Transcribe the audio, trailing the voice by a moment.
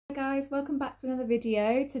Hi guys, welcome back to another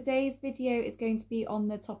video. Today's video is going to be on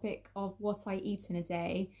the topic of what I eat in a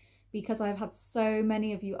day, because I've had so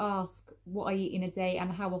many of you ask what I eat in a day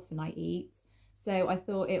and how often I eat. So I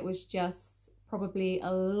thought it was just probably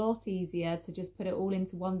a lot easier to just put it all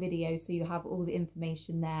into one video so you have all the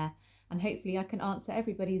information there, and hopefully I can answer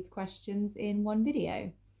everybody's questions in one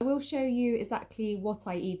video. I will show you exactly what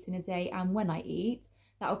I eat in a day and when I eat.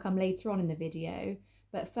 That will come later on in the video.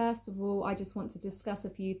 But first of all, I just want to discuss a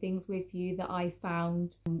few things with you that I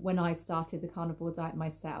found when I started the carnivore diet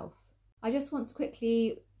myself. I just want to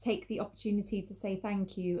quickly take the opportunity to say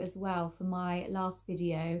thank you as well for my last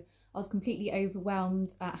video. I was completely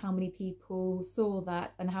overwhelmed at how many people saw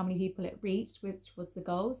that and how many people it reached, which was the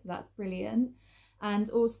goal, so that's brilliant. And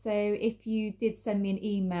also, if you did send me an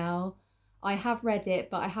email, I have read it,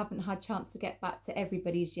 but I haven't had a chance to get back to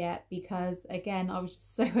everybody's yet because, again, I was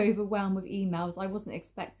just so overwhelmed with emails. I wasn't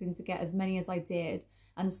expecting to get as many as I did,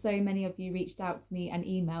 and so many of you reached out to me and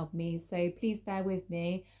emailed me, so please bear with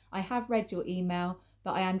me. I have read your email,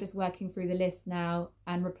 but I am just working through the list now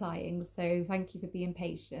and replying, so thank you for being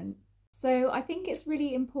patient. So I think it's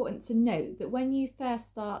really important to note that when you first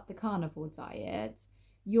start the carnivore diet,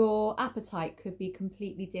 your appetite could be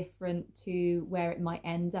completely different to where it might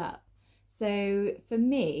end up. So for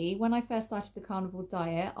me, when I first started the carnivore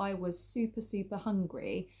diet, I was super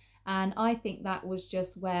hungry, and I think that was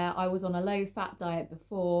just where I was on a low fat diet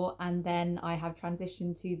before, and then I have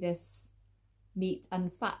transitioned to this meat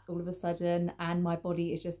and fat all of a sudden, and my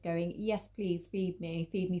body is just going, yes please, feed me,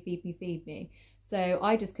 feed me, feed me, feed me. So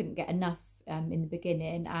I just couldn't get enough in the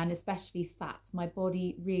beginning, and especially fat. My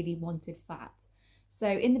body really wanted fat. So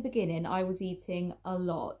in the beginning I was eating a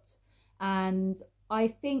lot, and I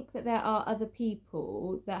think that there are other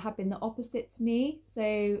people that have been the opposite to me.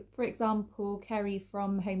 So for example, Kerry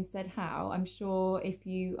from homesteadhow, I'm sure if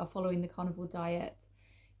you are following the carnivore diet,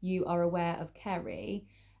 you are aware of Kerry.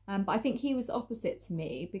 But I think he was opposite to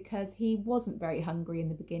me because he wasn't very hungry in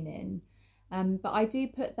the beginning. But I do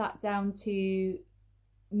put that down to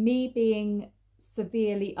me being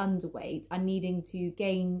severely underweight and needing to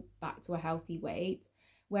gain back to a healthy weight,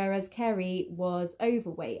 whereas Kerry was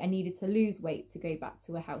overweight and needed to lose weight to go back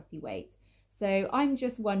to a healthy weight. So I'm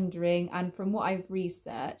just wondering, and from what I've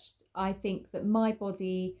researched, I think that my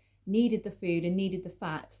body needed the food and needed the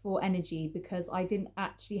fat for energy because I didn't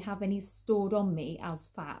actually have any stored on me as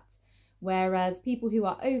fat. Whereas people who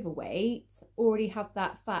are overweight already have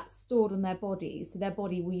that fat stored on their body, so their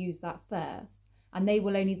body will use that first, and they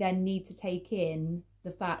will only then need to take in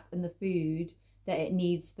the fat and the food that it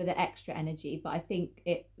needs for the extra energy. But I think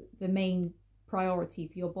the main priority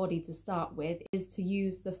for your body to start with is to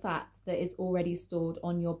use the fat that is already stored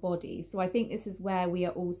on your body. So I think this is where we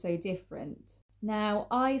are all so different. Now,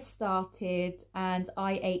 I started and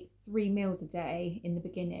I ate 3 meals a day in the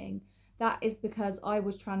beginning. That is because I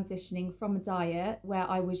was transitioning from a diet where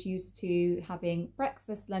I was used to having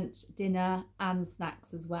breakfast, lunch, dinner and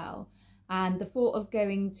snacks as well. And the thought of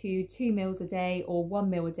going to 2 meals a day or 1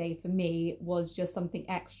 meal a day for me was just something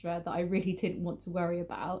extra that I really didn't want to worry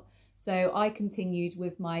about. So I continued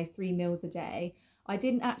with my 3 meals a day. I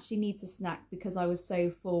didn't actually need to snack because I was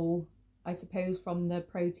so full, I suppose, from the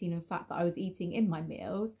protein and fat that I was eating in my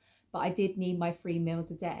meals, but I did need my 3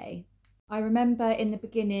 meals a day. I remember in the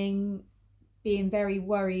beginning being very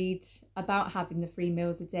worried about having the 3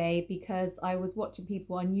 meals a day because I was watching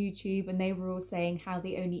people on YouTube and they were all saying how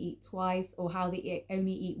they only eat twice or how they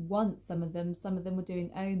only eat once. Some of them were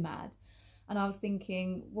doing OMAD, and I was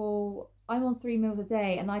thinking, well, I'm on 3 meals a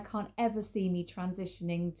day and I can't ever see me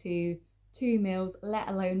transitioning to 2 meals, let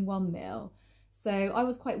alone 1 meal. So I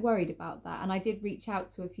was quite worried about that, and I did reach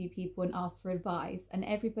out to a few people and ask for advice, and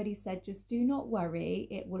everybody said just do not worry,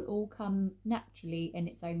 it will all come naturally in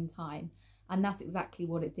its own time. And that's exactly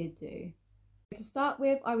what it did do. To start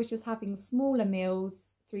with, I was just having smaller meals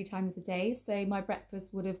 3 times a day. So my breakfast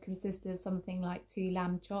would have consisted of something like 2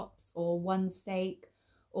 lamb chops or 1 steak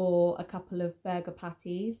or a couple of burger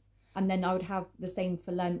patties. And then I would have the same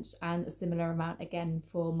for lunch and a similar amount again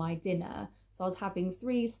for my dinner. So I was having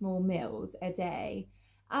 3 small meals a day.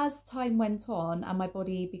 As time went on and my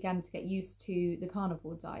body began to get used to the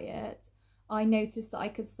carnivore diet, I noticed that I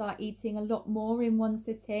could start eating a lot more in one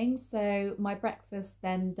sitting. So my breakfast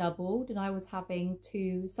then doubled and I was having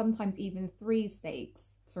 2, sometimes even 3 steaks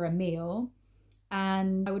for a meal.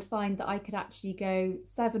 And I would find that I could actually go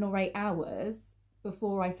 7 or 8 hours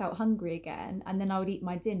before I felt hungry again. And then I would eat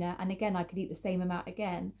my dinner and again, I could eat the same amount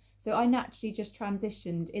again. So I naturally just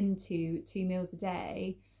transitioned into 2 meals a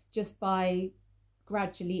day just by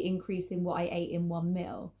gradually increasing what I ate in 1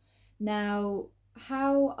 meal. Now,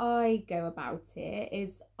 how I go about it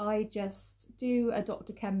is I just do a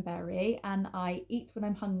Dr. Kerry and I eat when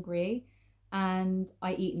I'm hungry and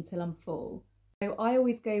I eat until I'm full. So I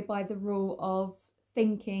always go by the rule of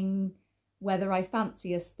thinking whether I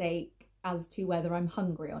fancy a steak as to whether I'm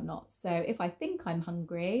hungry or not. So if I think I'm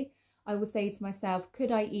hungry, I will say to myself,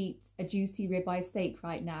 could I eat a juicy ribeye steak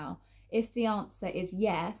right now? If the answer is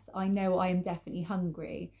yes, I know I am definitely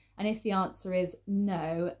hungry. And if the answer is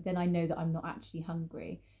no, then I know that I'm not actually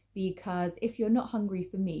hungry. Because if you're not hungry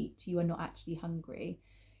for meat, you are not actually hungry.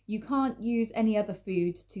 You can't use any other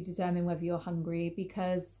food to determine whether you're hungry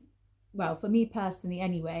because, well, for me personally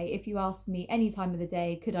anyway, if you asked me any time of the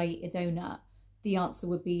day, could I eat a donut? The answer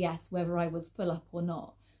would be yes, whether I was full up or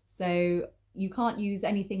not. So you can't use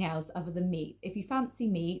anything else other than meat. If you fancy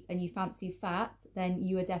meat and you fancy fat, then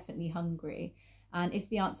you are definitely hungry. And if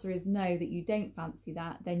the answer is no, that you don't fancy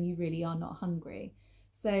that, then you really are not hungry.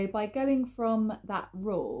 So by going from that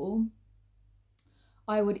rule,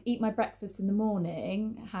 I would eat my breakfast in the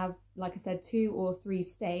morning, have, like I said, 2 or 3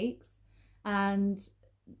 steaks, and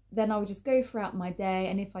then I would just go throughout my day.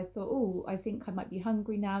 And if I thought, oh, I think I might be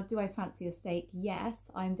hungry now, do I fancy a steak? Yes,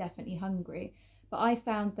 I'm definitely hungry. But I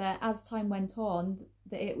found that as time went on,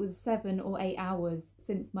 that it was 7 or 8 hours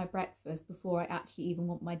since my breakfast before I actually even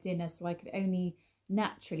want my dinner. So I could only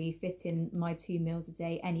naturally fit in my 2 meals a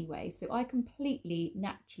day anyway. So I completely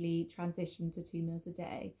naturally transitioned to 2 meals a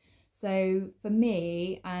day. So for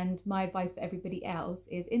me, and my advice for everybody else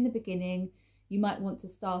is, in the beginning, you might want to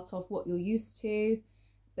start off what you're used to,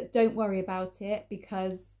 but don't worry about it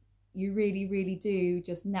because you really, really do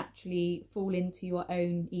just naturally fall into your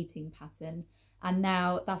own eating pattern. And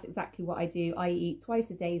now that's exactly what I do. I eat twice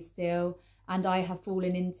a day still, and I have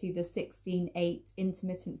fallen into the 16-8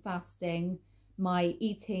 intermittent fasting. My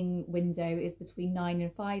eating window is between 9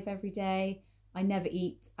 and 5 every day. I never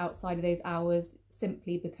eat outside of those hours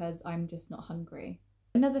simply because I'm just not hungry.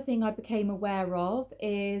 Another thing I became aware of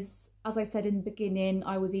is, as I said in the beginning,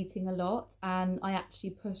 I was eating a lot, and I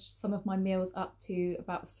actually pushed some of my meals up to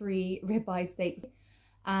about 3 ribeye steaks,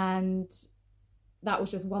 and that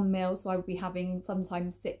was just one meal, so I would be having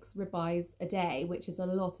sometimes 6 ribeyes a day, which is a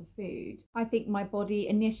lot of food. I think my body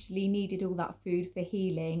initially needed all that food for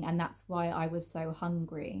healing, and that's why I was so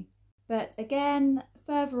hungry. But again,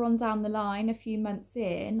 further on down the line, a few months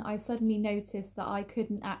in, I suddenly noticed that I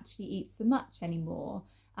couldn't actually eat so much anymore.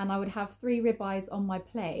 And I would have 3 ribeyes on my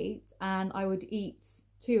plate and I would eat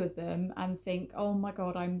 2 of them and think, oh my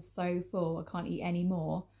God, I'm so full, I can't eat any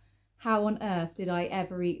more. How on earth did I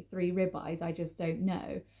ever eat 3 ribeyes? I just don't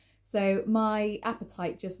know. So my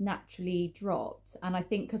appetite just naturally dropped. And I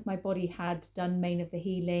think because my body had done main of the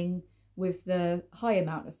healing with the high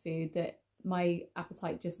amount of food, that my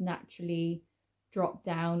appetite just naturally dropped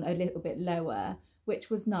down a little bit lower, which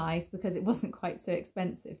was nice because it wasn't quite so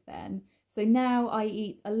expensive then. So now I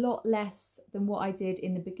eat a lot less than what I did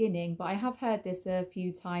in the beginning, but I have heard this a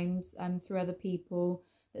few times through other people,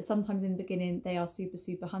 that sometimes in the beginning they are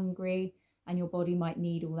super hungry and your body might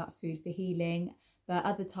need all that food for healing, but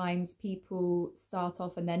other times people start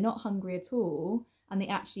off and they're not hungry at all and they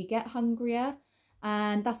actually get hungrier.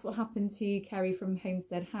 And that's what happened to Kerry from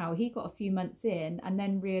Homesteadhow. He got a few months in and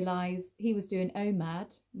then realised he was doing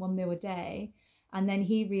OMAD, 1 meal a day, and then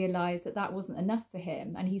he realised that that wasn't enough for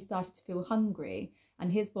him and he started to feel hungry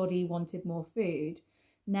and his body wanted more food.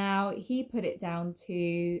 Now he put it down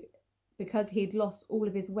to, because he'd lost all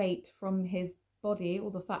of his weight from his body,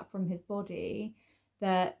 all the fat from his body,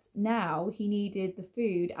 that now he needed the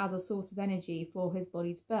food as a source of energy for his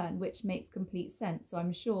body to burn, which makes complete sense. So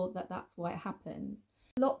I'm sure that that's why it happens.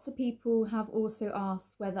 Lots of people have also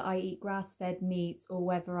asked whether I eat grass-fed meat or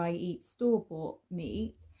whether I eat store-bought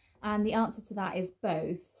meat. And the answer to that is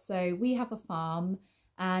both. So we have a farm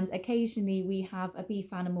and occasionally we have a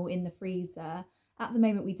beef animal in the freezer. At the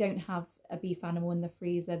moment, we don't have a beef animal in the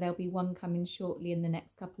freezer. There'll be one coming shortly in the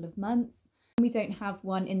next couple of months. When we don't have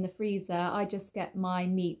one in the freezer, I just get my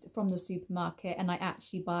meat from the supermarket and I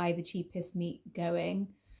actually buy the cheapest meat going.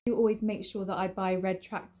 I always make sure that I buy Red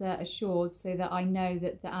Tractor assured so that I know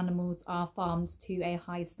that the animals are farmed to a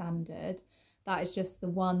high standard. That is just the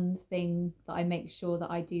one thing that I make sure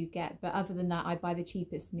that I do get. But other than that, I buy the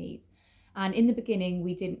cheapest meat. And in the beginning,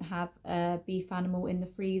 we didn't have a beef animal in the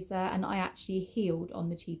freezer and I actually healed on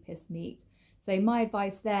the cheapest meat. So my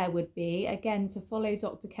advice there would be, again, to follow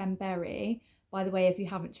Dr. Kerry. By the way, if you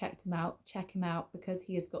haven't checked him out, check him out because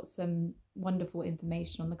he has got some wonderful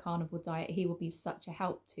information on the carnivore diet. He will be such a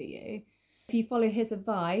help to you. If you follow his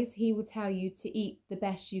advice, he will tell you to eat the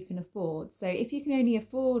best you can afford. So if you can only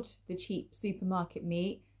afford the cheap supermarket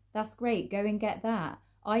meat, that's great. Go and get that.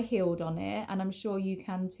 I healed on it and I'm sure you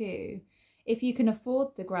can too. If you can afford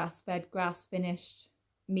the grass-fed, grass-finished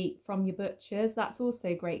meat from your butchers, that's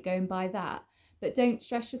also great, go and buy that. But don't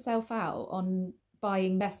stress yourself out on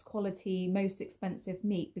buying best quality, most expensive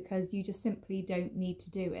meat, because you just simply don't need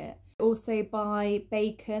to do it. Also buy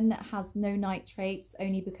bacon that has no nitrates,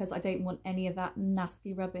 only because I don't want any of that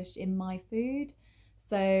nasty rubbish in my food.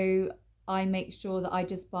 So I make sure that I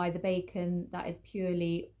just buy the bacon that is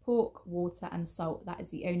purely pork, water and salt. That is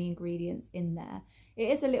the only ingredients in there. It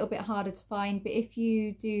is a little bit harder to find, but if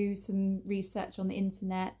you do some research on the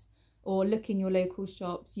internet or look in your local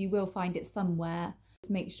shops, you will find it somewhere.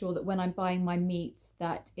 Just make sure that when I'm buying my meat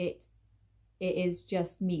that it is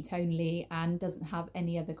just meat only and doesn't have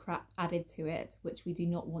any other crap added to it, which we do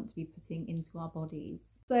not want to be putting into our bodies.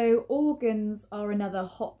 So organs are another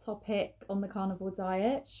hot topic on the carnivore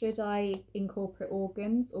diet. Should I incorporate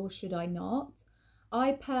organs or should I not?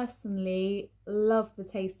 I personally love the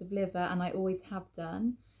taste of liver and I always have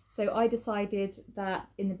done. So I decided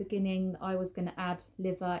that in the beginning I was going to add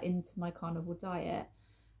liver into my carnivore diet.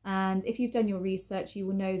 And if you've done your research, you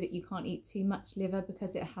will know that you can't eat too much liver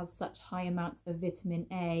because it has such high amounts of vitamin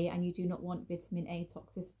A and you do not want vitamin A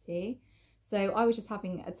toxicity. So I was just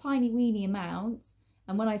having a tiny weeny amount.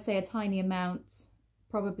 And when I say a tiny amount,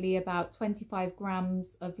 probably about 25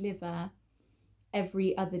 grams of liver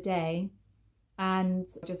every other day. And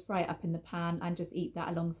just fry it up in the pan and just eat that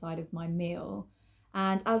alongside of my meal.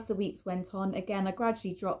 And as the weeks went on, again, I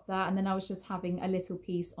gradually dropped that. And then I was just having a little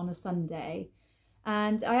piece on a Sunday.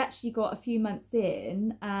 And I actually got a few months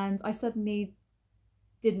in and I suddenly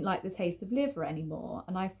didn't like the taste of liver anymore.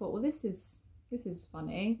 And I thought, well, this is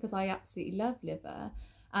funny because I absolutely love liver.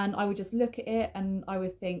 And I would just look at it and I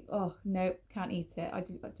would think, oh, no, can't eat it. I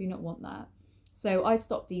do not want that. So I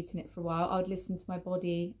stopped eating it for a while. I would listen to my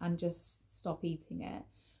body and just stop eating it,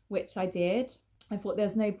 which I did. I thought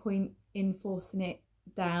there's no point in forcing it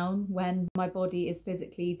down when my body is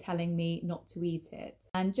physically telling me not to eat it.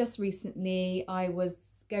 And just recently I was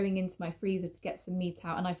going into my freezer to get some meat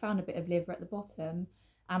out and I found a bit of liver at the bottom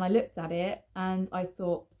and I looked at it and I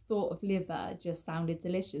thought of liver just sounded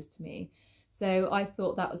delicious to me. So I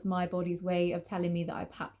thought that was my body's way of telling me that I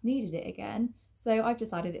perhaps needed it again. So I've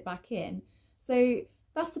just added it back in. So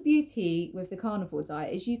that's the beauty with the carnivore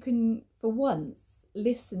diet, is you can for once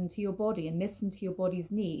listen to your body and listen to your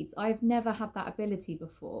body's needs. I've never had that ability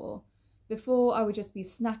before. Before I would just be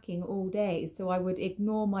snacking all day, so I would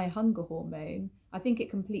ignore my hunger hormone. I think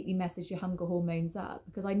it completely messes your hunger hormones up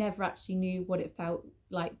because I never actually knew what it felt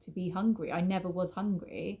like to be hungry. I never was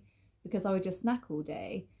hungry because I would just snack all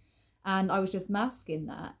day and I was just masking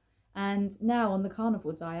that. And now on the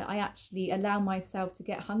carnivore diet, I actually allow myself to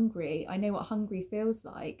get hungry. I know what hungry feels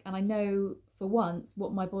like and I know for once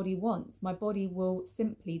what my body wants. My body will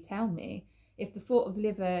simply tell me. If the thought of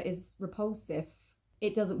liver is repulsive,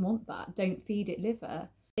 it doesn't want that. Don't feed it liver.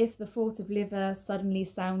 If the thought of liver suddenly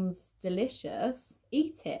sounds delicious,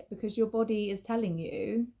 eat it because your body is telling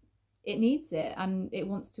you it needs it and it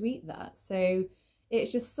wants to eat that. So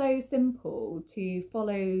it's just so simple to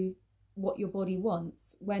follow what your body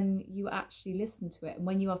wants when you actually listen to it. And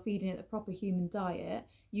when you are feeding it the proper human diet,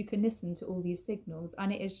 you can listen to all these signals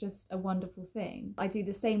and it is just a wonderful thing. I do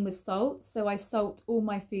the same with salt. So I salt all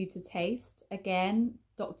my food to taste. Again,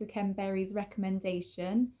 Dr. Ken Berry's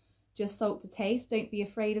recommendation, just salt to taste. Don't be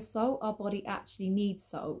afraid of salt. Our body actually needs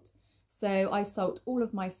salt. So I salt all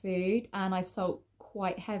of my food and I salt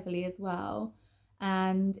quite heavily as well.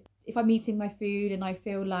 And if I'm eating my food and I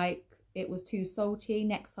feel like it was too salty,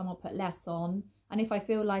 next time I'll put less on. And if I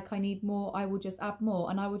feel like I need more, I will just add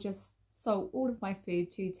more and I will just salt all of my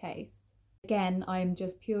food to taste. Again, I'm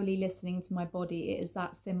just purely listening to my body. It is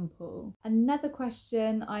that simple. Another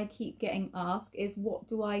question I keep getting asked is, what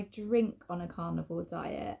do I drink on a carnivore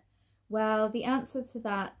diet? Well, the answer to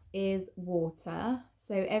that is water.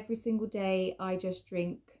 So every single day I just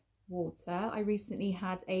drink water. I recently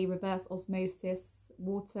had a reverse osmosis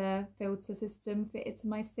water filter system fitted to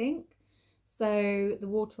my sink. So the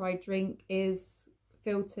water I drink is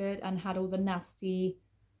filtered and had all the nasty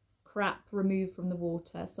crap removed from the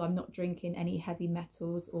water, so I'm not drinking any heavy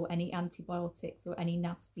metals or any antibiotics or any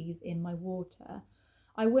nasties in my water.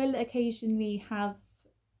 I will occasionally have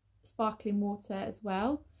sparkling water as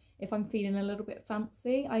well. If I'm feeling a little bit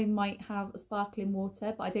fancy, I might have a sparkling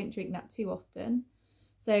water, but I don't drink that too often.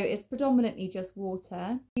 So it's predominantly just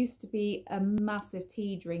water. I used to be a massive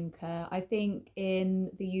tea drinker. I think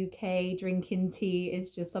in the UK, drinking tea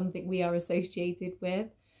is just something we are associated with.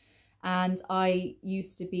 And I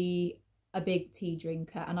used to be a big tea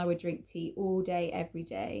drinker and I would drink tea all day, every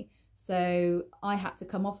day. So I had to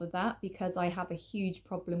come off of that because I have a huge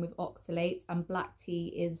problem with oxalates, and black tea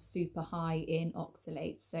is super high in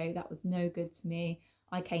oxalates. So that was no good to me.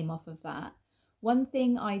 I came off of that. One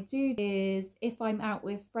thing I do is if I'm out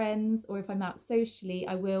with friends or if I'm out socially,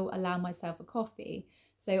 I will allow myself a coffee.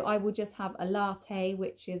 So I will just have a latte,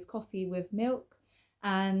 which is coffee with milk.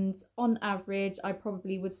 And on average, I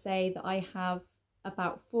probably would say that I have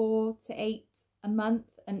about 4 to 8 a month,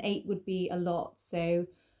 and 8 would be a lot. So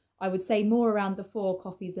I would say more around the 4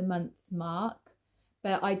 coffees a month mark.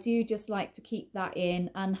 But I do just like to keep that in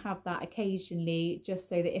and have that occasionally, just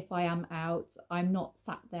so that if I am out, I'm not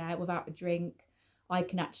sat there without a drink. I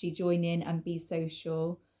can actually join in and be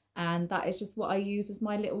social. And that is just what I use as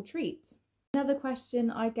my little treat. Another question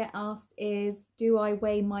I get asked is, do I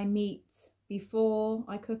weigh my meat before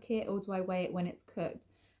I cook it, or do I weigh it when it's cooked?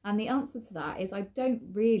 And the answer to that is I don't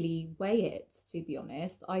really weigh it, to be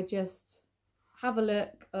honest. I just have a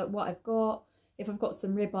look at what I've got. If I've got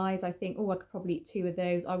some ribeyes, I think, oh, I could probably eat 2 of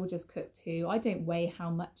those. I will just cook 2. I don't weigh how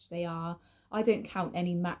much they are. I don't count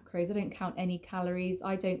any macros. I don't count any calories.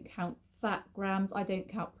 I don't count fat grams. I don't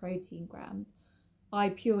count protein grams. I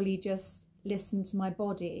purely just listen to my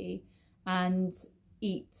body and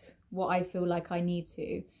eat what I feel like I need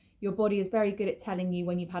to. Your body is very good at telling you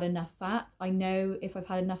when you've had enough fat. I know if I've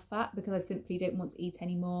had enough fat because I simply don't want to eat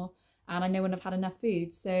anymore. And I know when I've had enough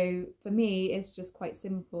food. So for me, it's just quite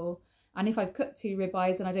simple. And if I've cooked 2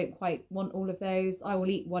 ribeyes and I don't quite want all of those, I will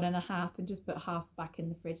eat 1.5 and just put half back in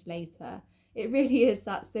the fridge later. It really is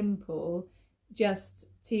that simple. Just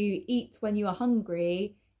to eat when you are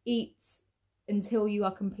hungry, eat until you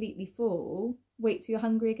are completely full, wait till you're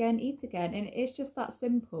hungry again, eat again. And it's just that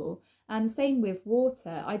simple. And same with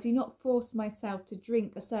water. I do not force myself to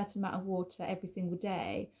drink a certain amount of water every single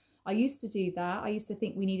day. I used to do that. I used to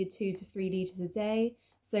think we needed 2 to 3 litres a day.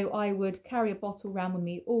 So I would carry a bottle around with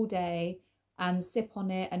me all day and sip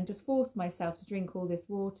on it and just force myself to drink all this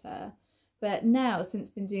water. But now, since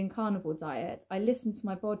I've been doing carnivore diet, I listen to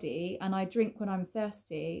my body and I drink when I'm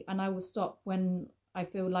thirsty, and I will stop when I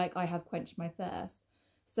feel like I have quenched my thirst.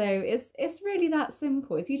 So it's really that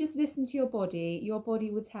simple. If you just listen to your body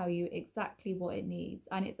will tell you exactly what it needs.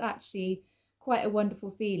 And it's actually quite a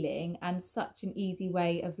wonderful feeling and such an easy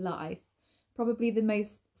way of life. Probably the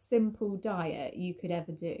most simple diet you could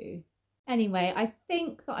ever do. Anyway, I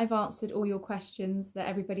think that I've answered all your questions that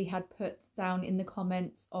everybody had put down in the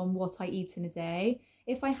comments on what I eat in a day.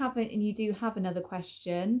 If I haven't and you do have another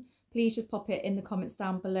question, please just pop it in the comments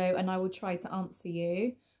down below and I will try to answer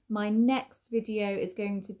you. My next video is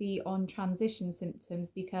going to be on transition symptoms,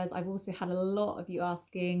 because I've also had a lot of you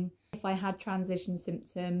asking if I had transition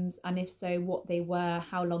symptoms, and if so, what they were,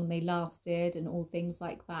 how long they lasted, and all things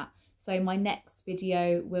like that. So my next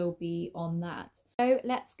video will be on that. So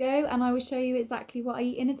let's go and I will show you exactly what I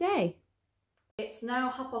eat in a day. It's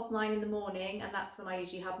now 9:30 in the morning, and that's when I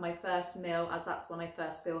usually have my first meal, as that's when I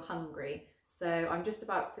first feel hungry. So I'm just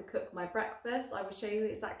about to cook my breakfast. I will show you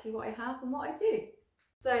exactly what I have and what I do.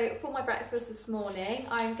 So for my breakfast this morning,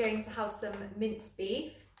 I'm going to have some minced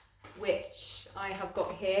beef, which I have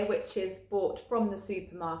got here, which is bought from the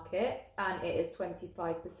supermarket, and it is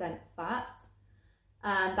 25% fat.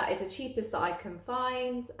 And that is the cheapest that I can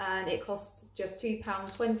find, and it costs just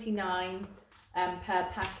 £2.29 per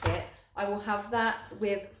packet. I will have that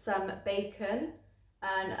with some bacon,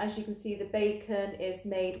 and as you can see, the bacon is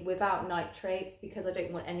made without nitrates because I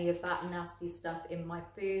don't want any of that nasty stuff in my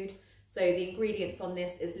food. So the ingredients on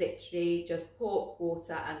this is literally just pork,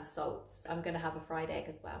 water and salt. I'm going to have a fried egg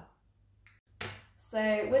as well.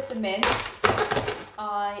 So with the mince,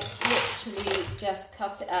 I literally just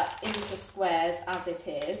cut it up into squares as it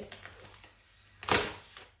is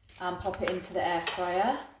and pop it into the air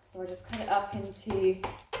fryer. So I just cut it up into,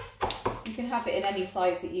 you can have it in any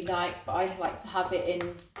size that you like, but I like to have it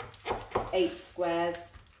in 8 squares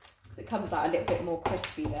because it comes out a little bit more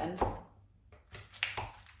crispy then.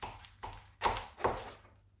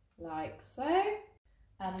 Like so.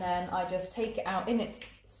 And then I just take it out in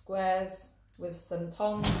its squares with some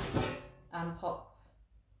tongs and pop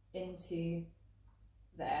into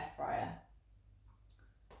the air fryer.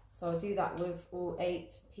 So I'll do that with all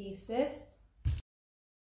 8 pieces.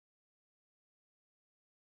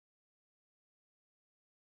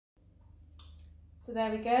 So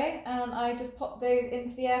there we go, and I just pop those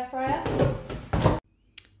into the air fryer.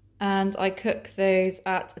 And I cook those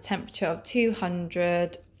at a temperature of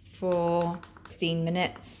 200 for 16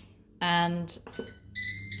 minutes and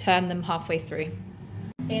turn them halfway through.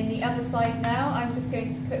 In the other side now, I'm just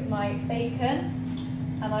going to cook my bacon,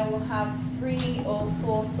 and I will have 3 or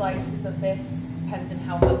 4 slices of this, depending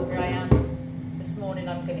how hungry I am. This morning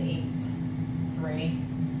I'm going to eat 3.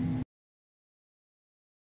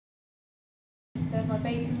 There's my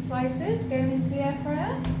bacon slices going into the air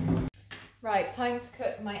fryer. Right, time to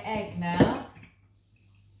cook my egg now.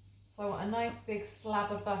 So I want a nice big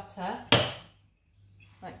slab of butter,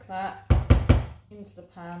 like that, into the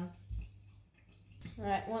pan.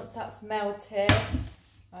 Right, once that's melted,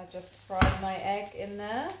 I just fry my egg in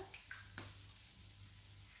there.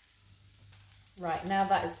 Right, now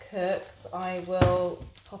that is cooked, I will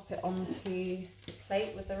pop it onto the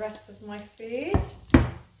plate with the rest of my food.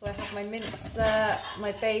 So I have my mince there,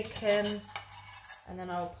 my bacon, and then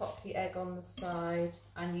I'll pop the egg on the side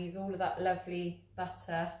and use all of that lovely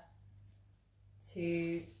butter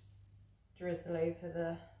to drizzle over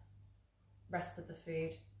the rest of the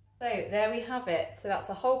food. So there we have it. So that's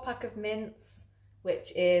a whole pack of mince,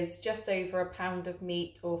 which is just over a pound of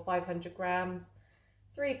meat or 500 grams,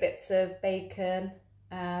 3 bits of bacon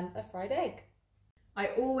and a fried egg. I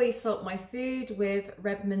always salt my food with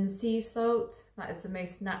Redmond sea salt. That is the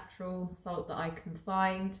most natural salt that I can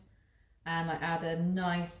find. And I add a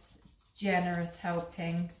nice generous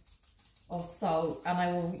helping of salt, and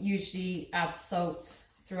I will usually add salt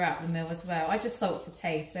throughout the meal as well. I just salt to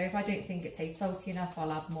taste, so if I don't think it tastes salty enough,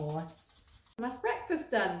 I'll add more. And that's breakfast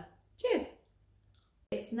done. Cheers!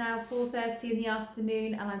 It's now 4:30 in the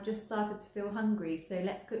afternoon and I've just started to feel hungry, so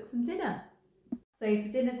let's cook some dinner. So for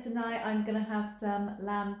dinner tonight, I'm going to have some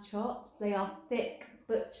lamb chops. They are thick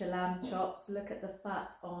butcher lamb chops. Look at the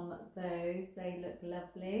fat on those, they look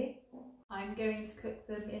lovely. I'm going to cook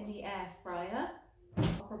them in the air fryer.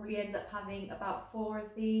 I'll probably end up having about 4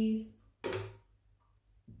 of these,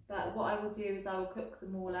 but what I will do is I will cook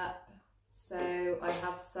them all up so I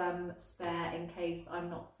have some spare in case I'm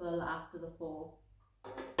not full after the 4.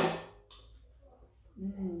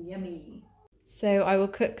 Yummy. So I will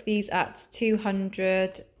cook these at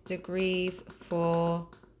 200 degrees for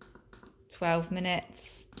 12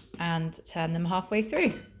 minutes and turn them halfway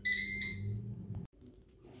through.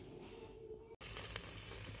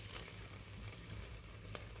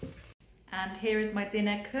 And here is my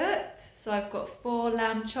dinner cooked. So I've got 4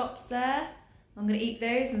 lamb chops there. I'm going to eat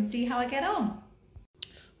those and see how I get on.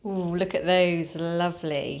 Ooh, look at those,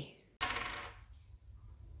 lovely.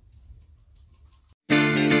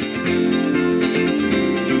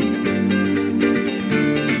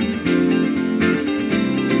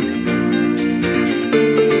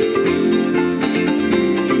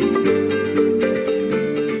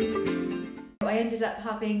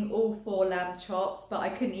 Having all 4 lamb chops, but I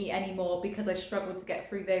couldn't eat any more because I struggled to get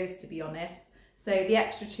through those, to be honest. So the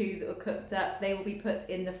extra 2 that were cooked up, they will be put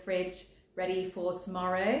in the fridge ready for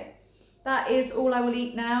tomorrow. That is all I will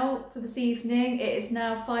eat now for this evening. It is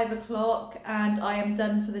now 5 o'clock and I am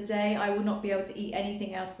done for the day. I will not be able to eat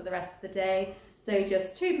anything else for the rest of the day. So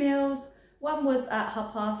just 2 meals. One was at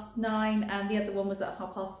 9:30 and the other one was at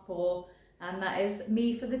 4:30. And that is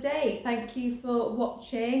me for the day. Thank you for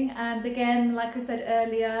watching. And again, like I said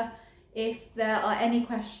earlier, if there are any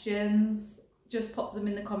questions, just pop them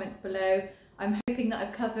in the comments below. I'm hoping that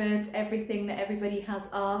I've covered everything that everybody has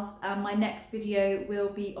asked, and my next video will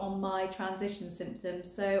be on my transition symptoms.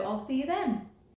 So I'll see you then.